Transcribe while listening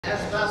as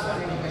class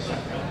 1 indication.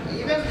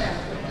 Even then,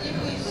 if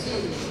we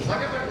see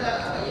whatever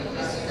if we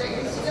see the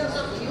incidence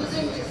of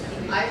using this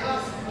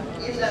IVAS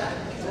in the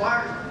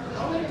world,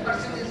 how many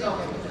percentage of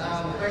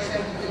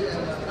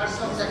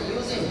persons are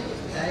using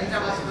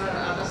intravascular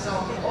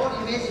ultrasound or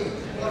imaging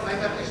for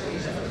bifurcation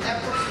lesion?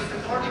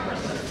 Approximately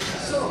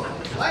 40%. So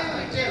why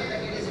we tell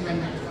that it is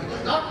mandatory? It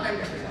is not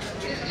mandatory.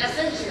 It is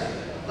essential.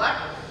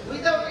 But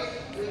without it,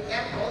 we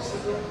can also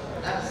do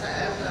as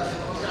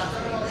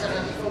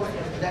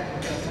that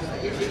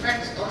it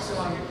depends also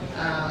on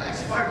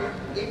expert.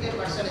 If the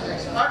person is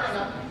expert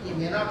enough, he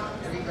may not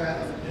require.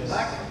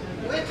 But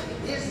with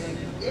this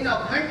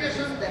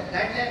augmentation, the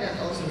guideline has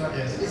also not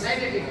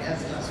decided it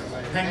as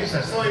classified. Thank you,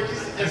 sir. So it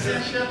is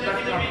essential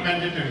but not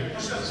mandatory.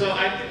 So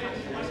I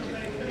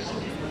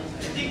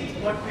think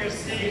what we are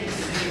saying is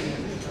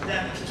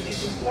that it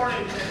is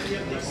important that we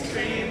have the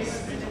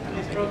experience,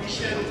 the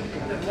provision,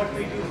 that what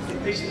we do for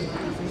patients,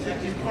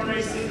 like in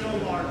coronary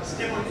syndrome or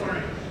stable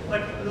coronary.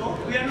 But no,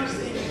 we are not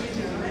saying it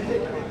is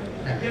mandatory.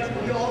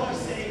 We all are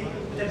saying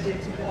that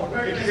it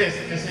is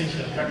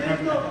essential.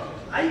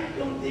 I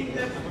don't think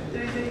that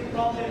there is any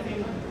problem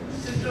in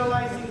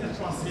centralizing the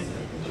process.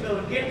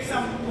 We'll get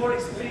some more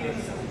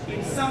experience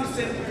in some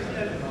centers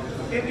than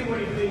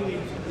everybody doing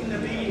it in the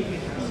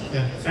beginning.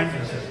 Yeah, thank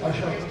you, sir.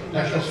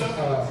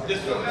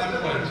 Just one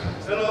point.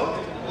 Hello.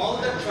 All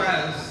the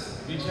trials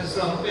which has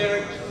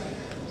compared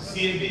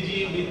CABG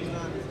with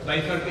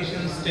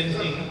bifurcation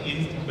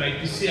stenting by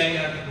PCI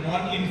are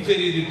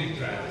non-inferiority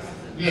trials.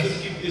 We should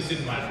keep this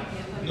in mind.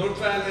 No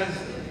trial has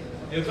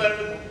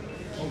ever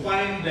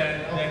opined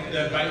that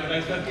the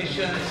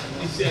bifurcation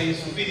PCI is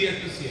superior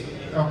to CABG.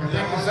 Okay,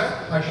 thank you, sir.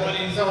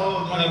 So,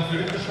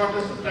 in the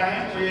shortest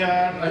time, we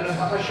are.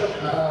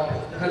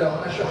 Hello,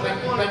 Ashok.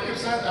 Thank you,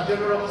 sir.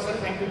 Abdul Rahman, sir.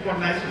 Thank you for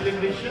nice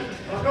deliberation.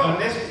 Our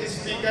next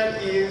speaker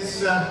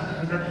is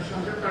Dr.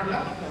 Shankar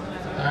Karla,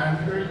 and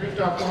he will be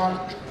talking on.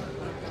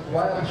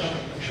 While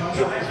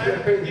Shankar is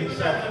preparing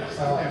himself,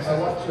 I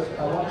want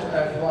to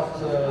add what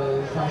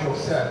Shankar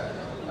said.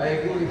 I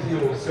agree with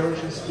you.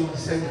 Surgeons do the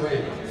same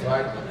way,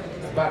 right?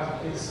 But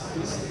it's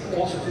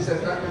also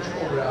disadvantage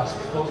over us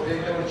because they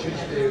never change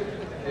their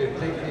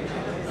technique.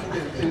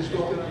 There is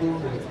no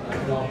improvement.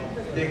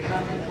 They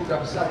can't improve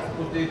themselves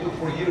because they do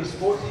for years,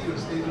 40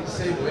 years, they do the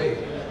same way.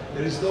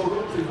 There is no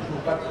room to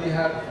improve, but we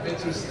have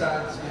better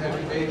stats, we have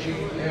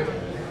imaging, we have,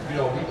 we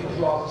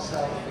improve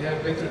ourselves, we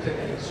have better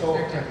techniques. So I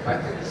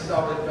think this is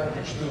our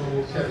advantage to.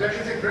 There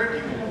is a great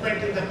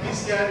improvement in the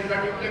PCR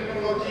regarding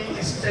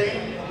technology,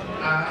 stain,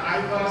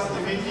 IVAS,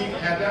 imaging,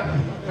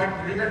 ADAM, but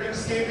regarding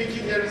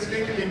CABG, there is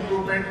little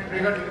improvement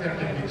regarding the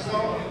technique.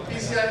 So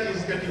PCR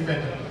is getting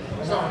better.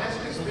 So next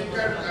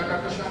speaker,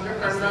 Dr. Shankar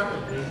Karla,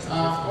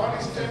 what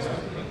is the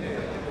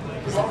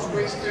not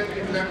wasted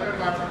in lateral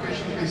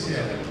bifurcation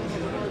PCR?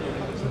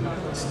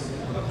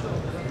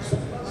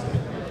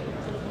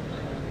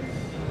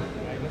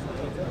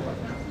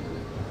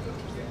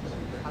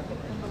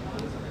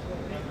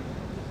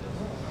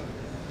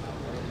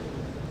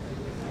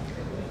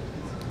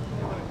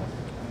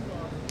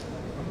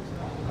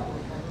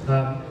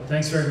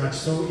 Thanks very much.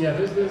 So yeah,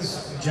 this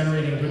is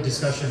generating good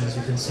discussion, as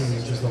you can see,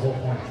 which is the whole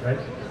point, right?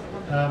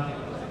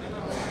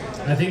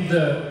 I think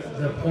the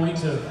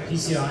point of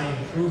PCI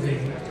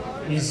improving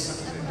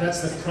is,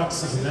 that's the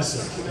crux of the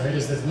message, right?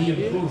 Is that we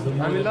improve the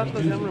more that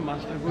we do,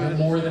 the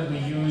more that we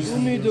use the I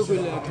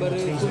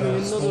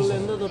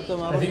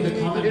think the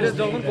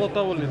comment was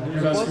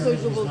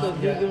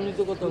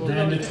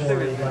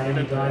mandatory by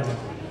any guideline.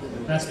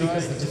 That's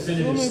because the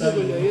definitive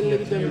study looking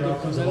at clear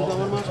outcomes of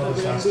ultimate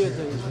last year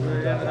is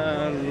ruled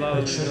out.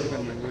 It should have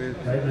been,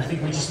 right? And I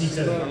think we just need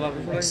to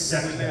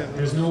accept that.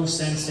 There's no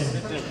sense in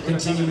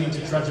continuing to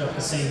trudge up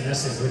the same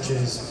message, which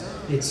is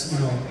it's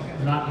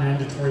not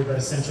mandatory but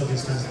essential,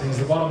 these kinds of things.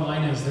 The bottom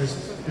line is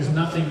there's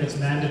nothing that's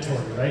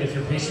mandatory, right? If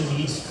your patient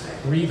needs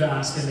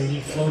revasc and they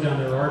need flow down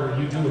their artery,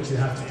 you do what you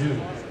have to do,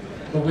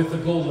 but with the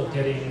goal of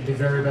getting the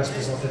very best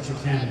result that you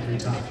can every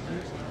time.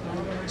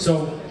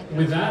 So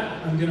with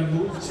that, I'm going to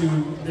move to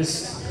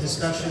this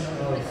discussion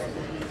of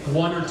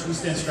 1 or 2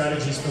 stent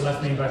strategies for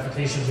left main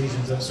bifurcation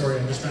lesions. I'm sorry,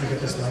 I'm just trying to get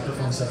this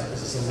microphone set up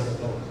because it's a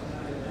little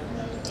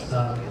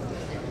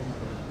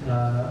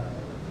low.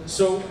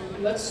 So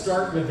let's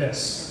start with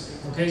this.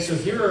 Okay, so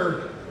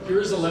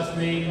here's a left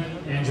main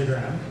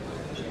angiogram.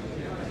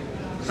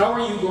 How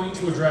are you going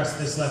to address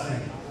this left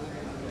main?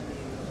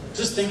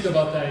 Just think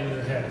about that in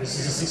your head. This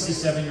is a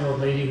 67-year-old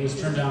lady who was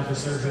turned down for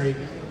surgery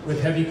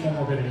with heavy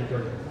comorbidity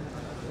burden.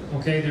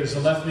 Okay, there's a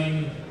left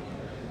main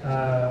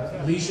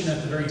lesion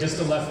at the very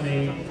distal left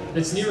main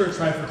that's near a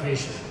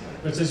trifurcation.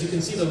 But as you can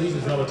see, the lesion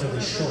is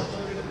relatively short,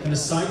 and the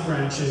side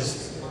branch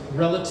is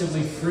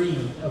relatively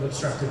free of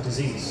obstructive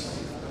disease.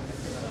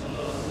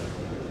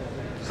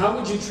 How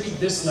would you treat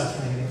this left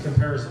main in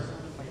comparison?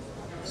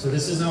 So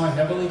this is now a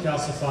heavily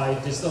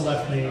calcified distal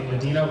left main,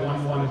 Medina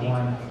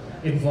 111,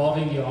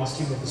 involving the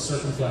ostium of the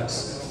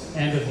circumflex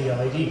and of the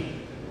LAD.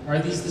 Are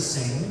these the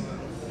same?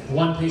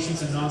 One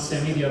patient's a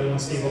non-STEMI, the other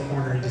one's stable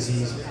coronary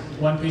disease.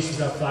 One patient's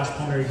got flash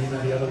pulmonary edema,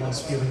 the other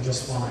one's feeling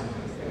just fine.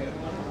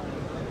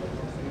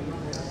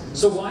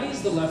 So why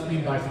is the left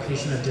main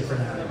bifurcation at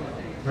different angle?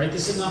 Right?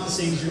 This is not the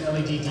same as your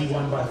LED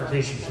D1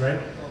 bifurcations,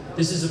 right?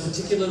 This is a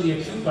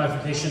particularly acute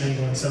bifurcation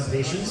angle in some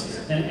patients,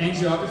 and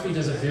angiography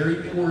does a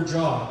very poor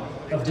job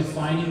of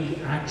defining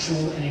the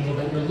actual angle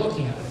that you're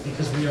looking at,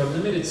 because we are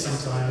limited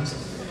sometimes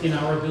in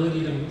our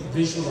ability to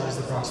visualize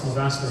the proximal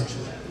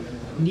vasculature.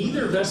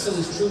 Neither vessel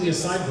is truly a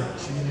side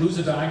branch. You lose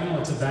a diagonal,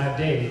 it's a bad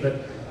day,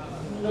 but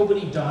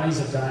nobody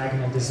dies of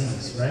diagonal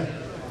disease, right?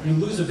 You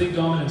lose a big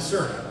dominant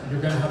circ, you're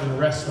going to have an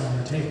arrest on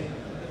your table,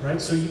 right?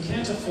 So you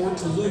can't afford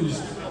to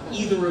lose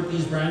either of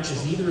these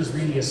branches. Neither is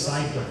really a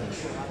side branch.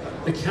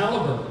 The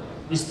caliber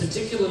is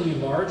particularly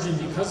large, and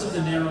because of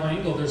the narrow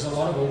angle, there's a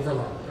lot of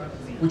overlap,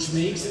 which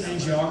makes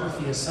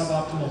angiography a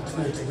suboptimal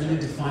tool to really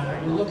define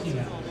what we're looking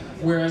at.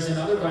 Whereas in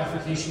other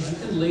bifurcations,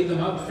 you can lay them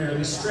out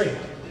fairly straight.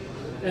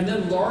 And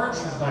then large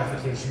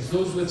bifurcations,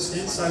 those with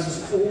stent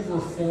sizes over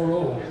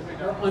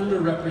 4.0, are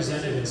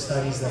underrepresented in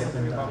studies that have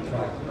been done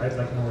prior, right?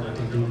 Like Nordic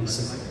and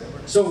BBC.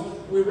 So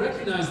we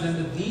recognize then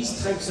that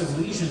these types of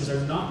lesions are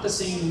not the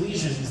same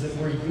lesions that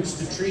we're used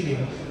to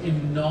treating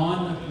in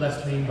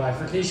non-left main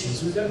bifurcations.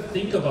 So we've got to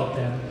think about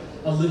them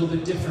a little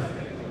bit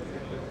differently.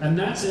 And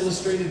that's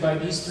illustrated by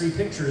these three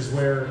pictures,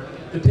 where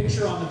the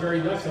picture on the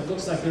very left that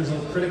looks like there's a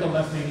critical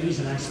left main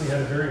lesion actually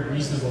had a very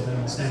reasonable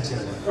minimal stent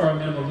here, or a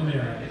minimal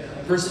luminary,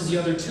 versus the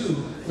other two,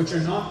 which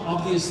are not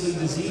obviously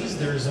diseased.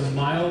 There's a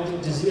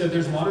mild disease,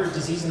 there's moderate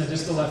disease in the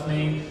distal left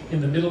main. In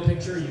the middle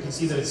picture, you can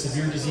see that it's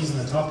severe disease in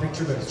the top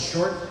picture, but it's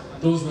short.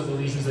 Those were the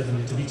lesions that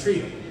needed to be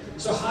treated.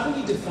 So how do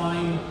we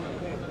define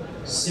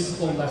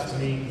simple left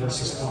main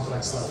versus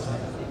complex left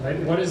main, right?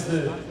 What is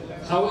the,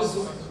 how is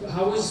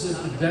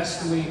the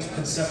best way to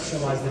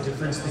conceptualize the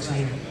difference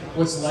between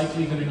what's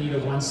likely going to need a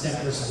 1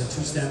 stent versus a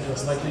 2 stent,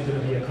 what's likely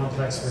going to be a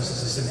complex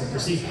versus a simple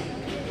procedure?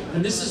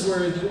 And this is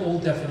where the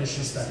old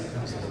definition study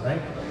comes in,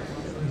 right?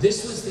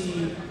 This was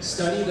the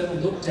study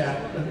that looked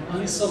at an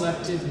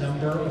unselected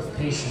number of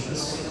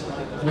patients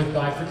with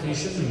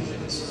bifurcation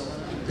lesions,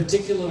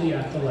 particularly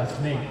at the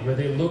left main, where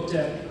they looked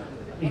at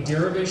a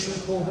derivation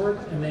cohort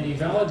and then a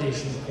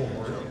validation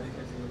cohort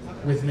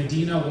with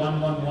Medina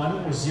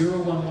 111 or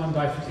 011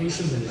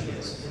 bifurcation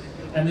lesions,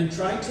 and then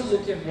tried to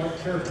look at what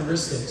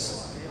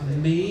characteristics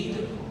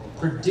made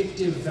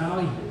predictive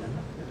value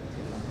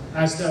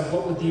as to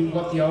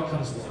what the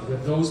outcomes were,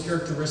 with those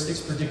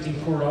characteristics predicting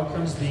poor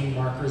outcomes being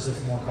markers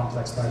of more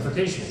complex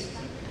bifurcations.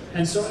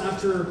 And so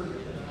after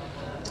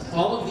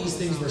all of these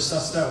things were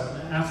sussed out,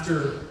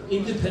 after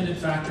independent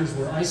factors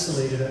were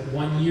isolated at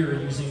 1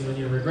 year using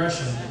linear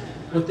regression,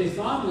 what they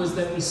found was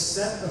that a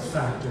set of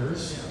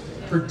factors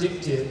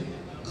predicted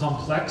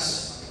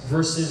complex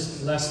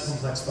versus less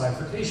complex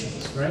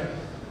bifurcations, right?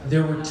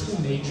 There were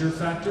 2 major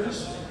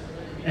factors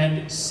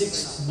and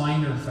 6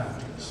 minor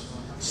factors.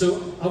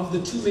 So of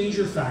the 2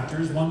 major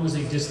factors, one was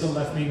a distal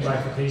left main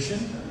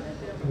bifurcation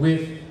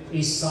with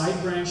a side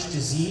branch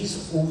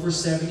disease over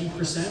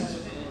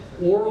 70%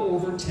 or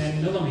over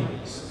 10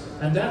 millimeters.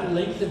 And that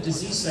length of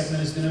disease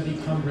segment is going to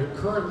become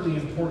recurrently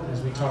important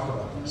as we talk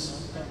about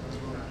this.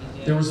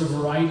 There was a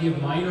variety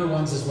of minor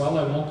ones as well.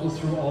 I won't go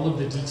through all of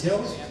the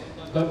details,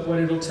 but what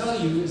it'll tell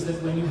you is that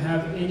when you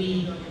have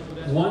any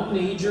 1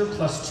 major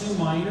plus 2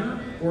 minor,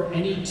 or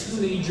any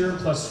 2 major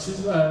plus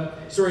 2,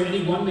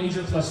 any 1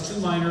 major plus 2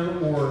 minor,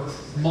 or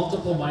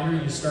multiple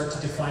minor, you start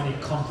to define a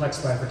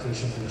complex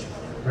bifurcation lesion,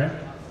 right?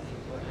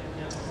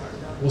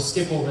 We'll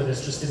skip over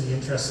this just in the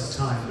interest of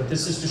time, but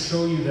this is to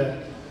show you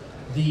that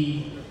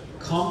the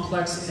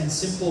complex and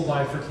simple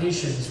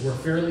bifurcations were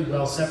fairly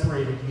well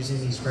separated using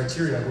these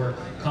criteria, where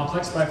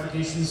complex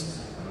bifurcations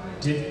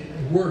did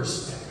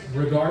worse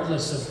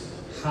regardless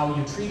of how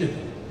you treated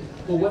them.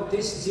 But what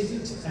this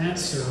didn't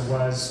answer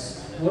was,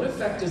 what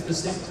effect does the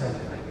stent type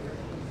have?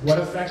 What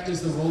effect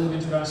is the role of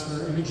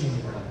intravascular imaging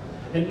have?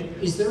 And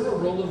is there a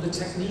role of the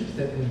technique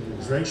that we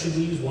use, right? Should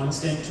we use 1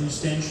 stent, 2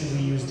 stent? Should we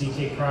use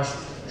DK crush?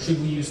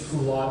 Should we use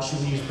culotte? Should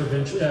we use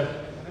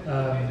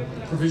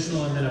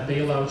provisional and then a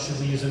bailout? Should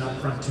we use an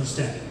upfront 2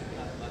 stent?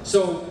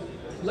 So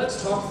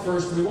let's talk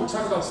first, we won't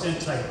talk about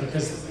stent type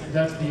because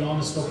that's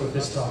beyond the scope of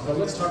this talk, but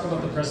let's talk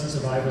about the presence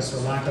of IVUS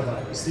or lack of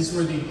IVUS. These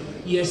were the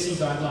ESC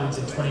guidelines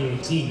in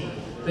 2018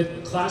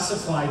 that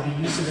classified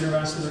the use of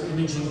intravascular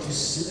imaging to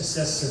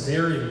assess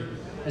severity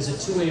as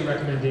a 2A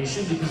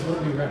recommendation, because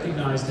what we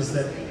recognized is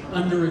that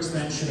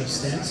underexpansion of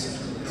stents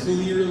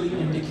clearly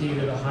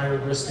indicated a higher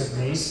risk of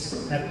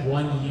MACE at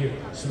 1 year,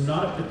 so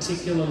not a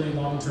particularly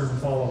long-term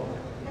follow-up.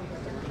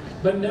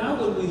 But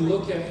now when we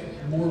look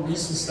at more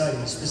recent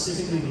studies,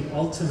 specifically the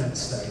ULTIMATE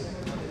study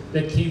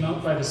that came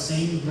out by the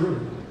same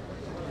group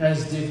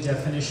as did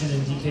Definition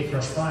and DK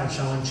Crush 5,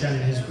 Xiaoling Chen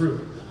and his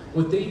group,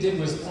 what they did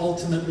was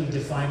ultimately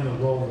define the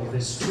role of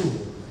this tool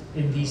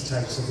in these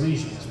types of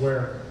lesions,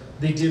 where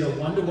they did a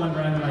 1-to-1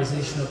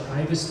 randomization of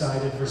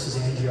IVUS-guided versus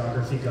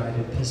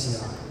angiography-guided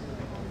PCI.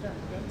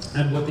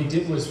 And what they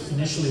did was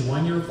initially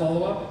 1-year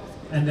follow-up,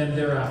 and then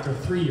thereafter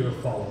 3-year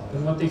follow-up.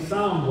 And what they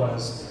found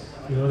was,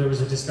 there was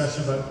a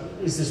discussion about,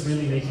 is this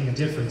really making a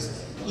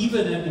difference?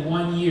 Even at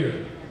 1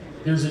 year,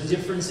 there's a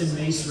difference in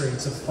MACE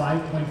rates of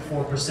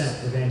 5.4%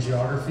 with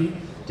angiography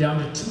down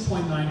to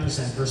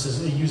 2.9%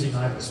 versus using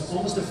IVUS. So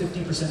almost a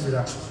 50%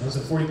 reduction. It was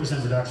a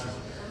 40% reduction.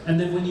 And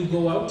then when you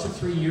go out to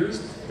 3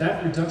 years,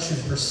 that reduction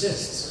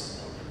persists.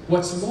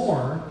 What's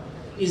more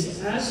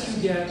is as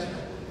you get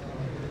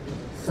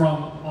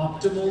from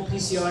optimal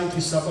PCI to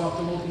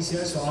suboptimal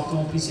PCI, so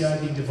optimal PCI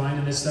being defined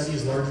in this study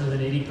is larger than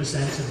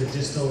 80% of the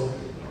distal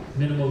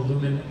minimal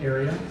lumen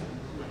area,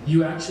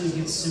 you actually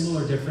get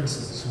similar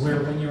differences,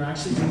 where when you're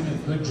actually doing a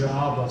good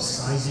job of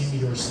sizing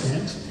your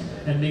stent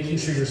and making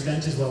sure your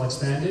stent is well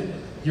expanded,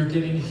 you're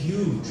getting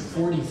huge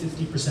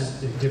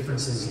 40–50%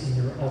 differences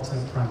in your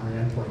ultimate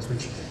primary endpoints,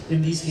 which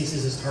in these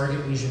cases is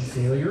target lesion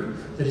failure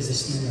that is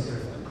ischemia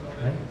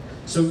driven, right?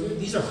 So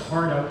these are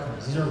hard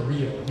outcomes, these are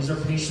real, these are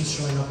patients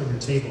showing up on your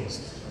tables.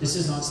 This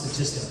is not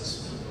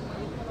statistics.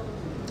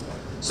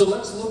 So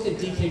let's look at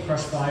DK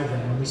Crush 5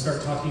 then when we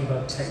start talking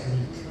about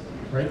technique,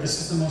 right?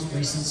 This is the most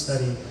recent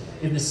study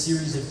in the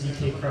series of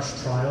DK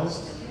Crush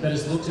trials that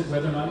has looked at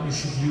whether or not you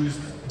should use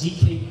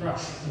DK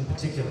Crush in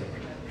particular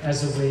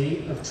as a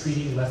way of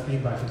treating left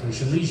main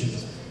bifurcation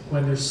lesions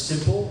when they're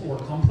simple or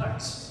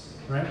complex,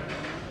 right?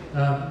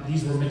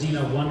 These were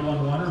Medina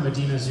 111 or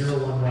Medina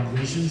 011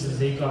 lesions, and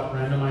they got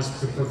randomized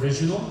to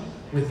provisional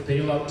with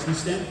bailout 2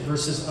 stent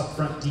versus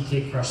upfront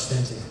DK Crush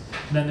stenting.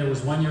 And then there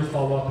was 1 year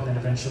follow-up and then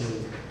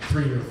eventually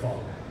 3-year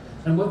follow-up.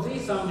 And what they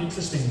found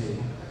interestingly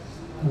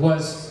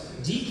was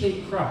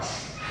DK Crush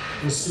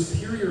was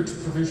superior to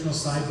provisional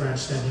side branch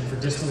stenting for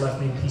distal left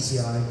main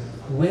PCI,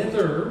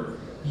 whether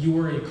you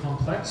were a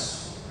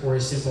complex or a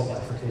simple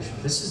bifurcation.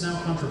 This is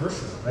now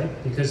controversial, right?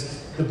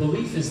 Because the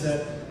belief is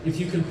that if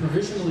you can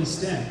provisionally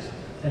stent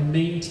and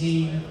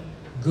maintain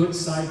good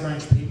side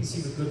branch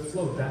patency with good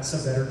flow, that's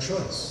a better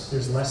choice.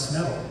 There's less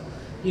metal.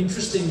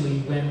 Interestingly,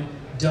 when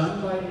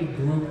done by a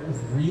group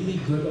of really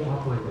good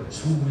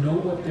operators who know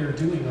what they're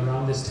doing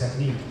around this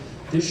technique,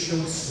 this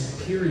shows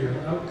superior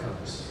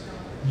outcomes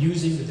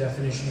using the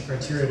definition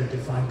criteria to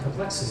define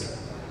complexity.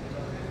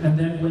 And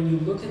then when you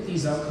look at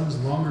these outcomes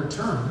longer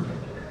term,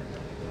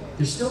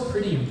 they're still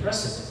pretty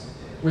impressive,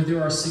 where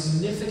there are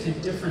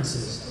significant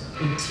differences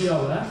in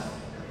TLF,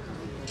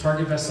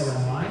 target vessel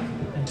MI,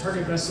 and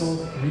target vessel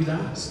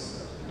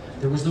revasc.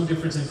 There was no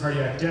difference in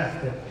cardiac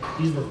death, but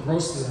these were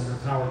grossly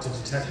underpowered to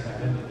detect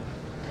that. And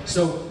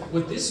so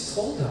what this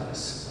told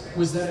us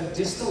was that at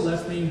distal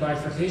left main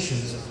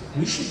bifurcations,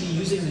 we should be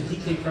using the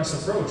DK Crush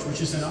approach,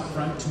 which is an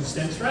upfront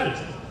 2-stent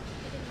strategy,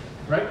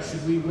 right?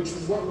 Should we?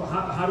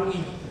 How do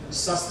we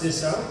suss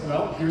this out?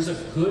 Well, here's a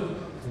good,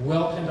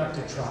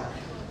 well-conducted trial.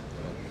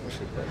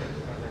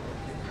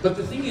 But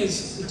the thing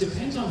is, it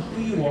depends on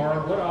who you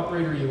are, what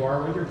operator you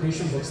are, what your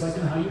patient looks like,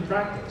 and how you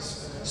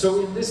practice.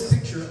 So in this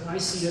picture, I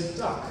see a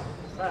duck.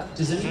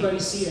 Does anybody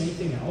see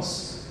anything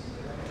else?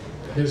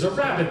 There's a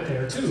rabbit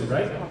there too,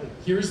 right?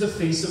 Here's the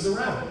face of the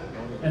rabbit.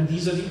 And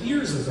these are the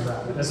ears of the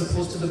rabbit, as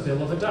opposed to the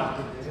bill of a duck.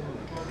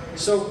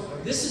 So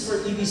this is where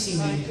EBC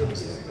main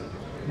comes in,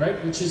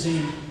 right? Which is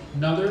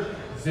another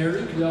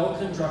very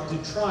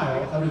well-conducted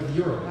trial out of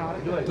Europe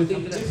with a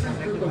different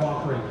group of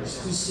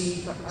operators who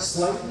see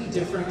slightly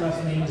different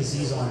left main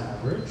disease on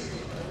average,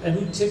 and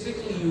who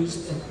typically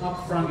use an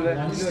upfront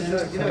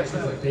 1-stent approach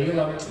with a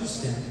bailout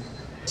 2-stent,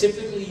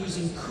 typically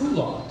using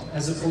Coulomb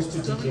as opposed to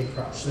DK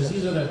Crush. So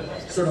these are the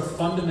sort of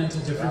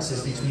fundamental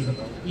differences between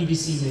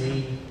EBC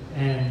main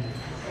and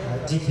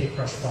DK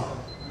Crush 5.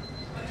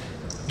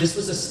 This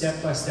was a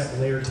step-by-step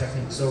layer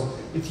technique. So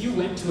if you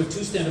went to a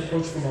 2-stent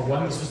approach from a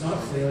 1, this was not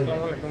a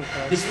failure.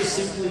 This was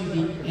simply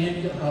the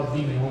end of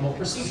the normal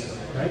procedure,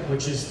 right?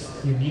 Which is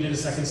you needed a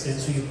 2nd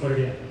stent, so you put it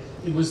in.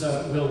 It was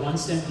a will 1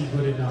 stent be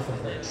good enough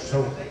approach.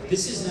 So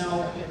this is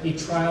now a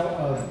trial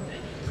of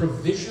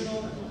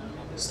provisional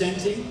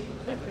stenting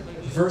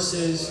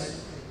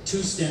versus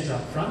 2-stent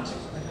up front.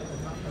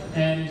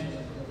 And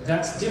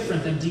that's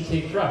different than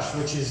DK Crush,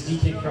 which is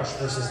DK Crush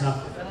versus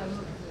nothing.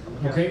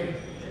 Okay?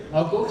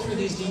 I'll go through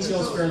these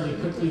details fairly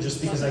quickly just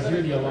because I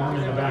hear the alarm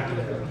in the back of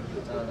it.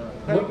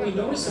 What we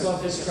notice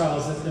about this trial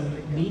is that the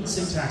mean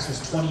syntax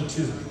was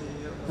 22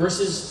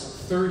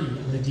 versus 30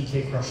 in the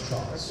DK Crush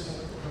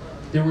trials.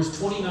 There was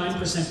 29%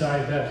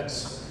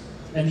 diabetics,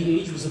 and the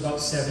age was about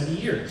 70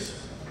 years.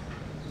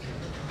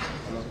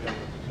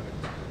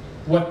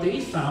 What they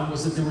found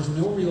was that there was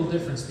no real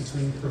difference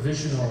between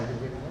provisional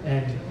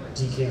and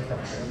DK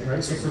Crush,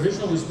 right? So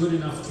provisional was good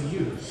enough to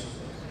use.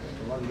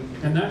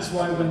 And that's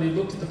why when they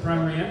looked at the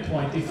primary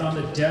endpoint, they found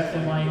that death,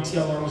 MI, and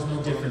TLR was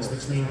no difference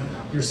between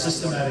your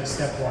systematic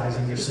stepwise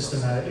and your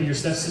systematic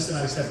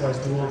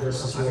stepwise dual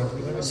versus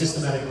your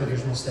systematic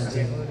provisional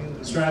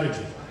stenting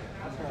strategy.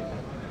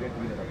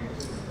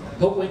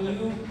 But when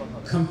you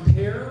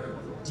compare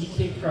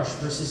DK Crush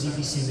versus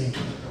EBC main,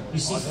 you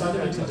see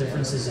fundamental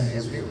differences in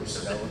these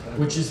groups,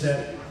 which is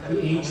that the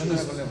age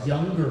was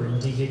younger in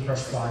DK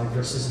Crush 5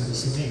 versus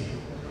EBC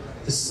main.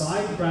 the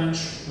side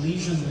branch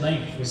lesion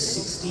length was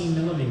 16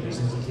 millimeters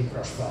in DK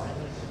Crush 5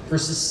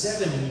 versus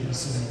 7 in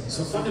EBC main.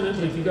 So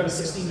fundamentally, if you've got a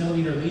 16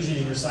 millimeter lesion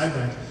in your side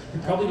branch,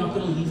 you're probably not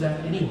going to leave that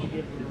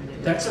anyway.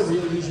 That's a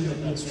real lesion that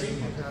needs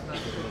treatment.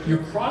 Your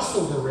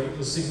crossover rate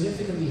was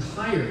significantly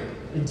higher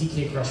in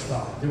DK Crush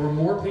 5. There were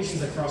more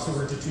patients that crossed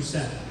over to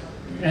 2-stent.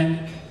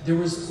 And there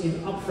was an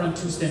upfront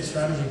 2-stent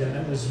strategy then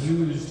that was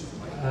used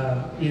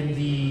in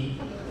the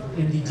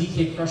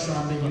DK Crush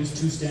arm that used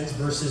 2 stents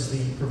versus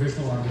the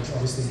provisional arm, which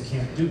obviously you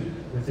can't do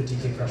with the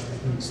DK Crush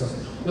technique. So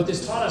what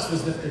this taught us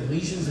was that the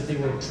lesions that they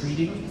were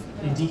treating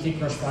in DK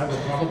Crush 5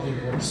 were probably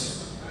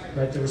worse,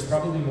 right? There was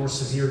probably more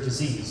severe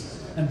disease.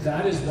 And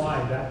that is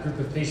why that group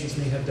of patients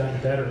may have done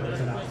better with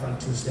an upfront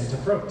 2-stent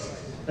approach,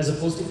 as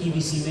opposed to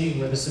EBC main,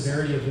 where the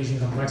severity of lesion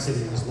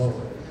complexity was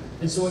lower.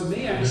 And so it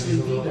may actually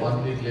be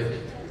that,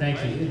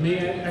 thank you, it may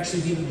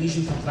actually be the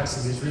lesion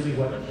complexity is really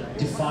what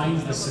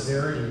defines the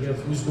severity of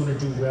who's going to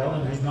do well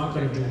and who's not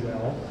going to do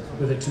well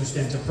with a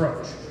 2-stent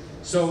approach.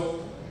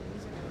 So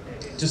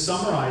to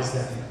summarize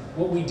then,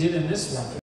 what we did in this one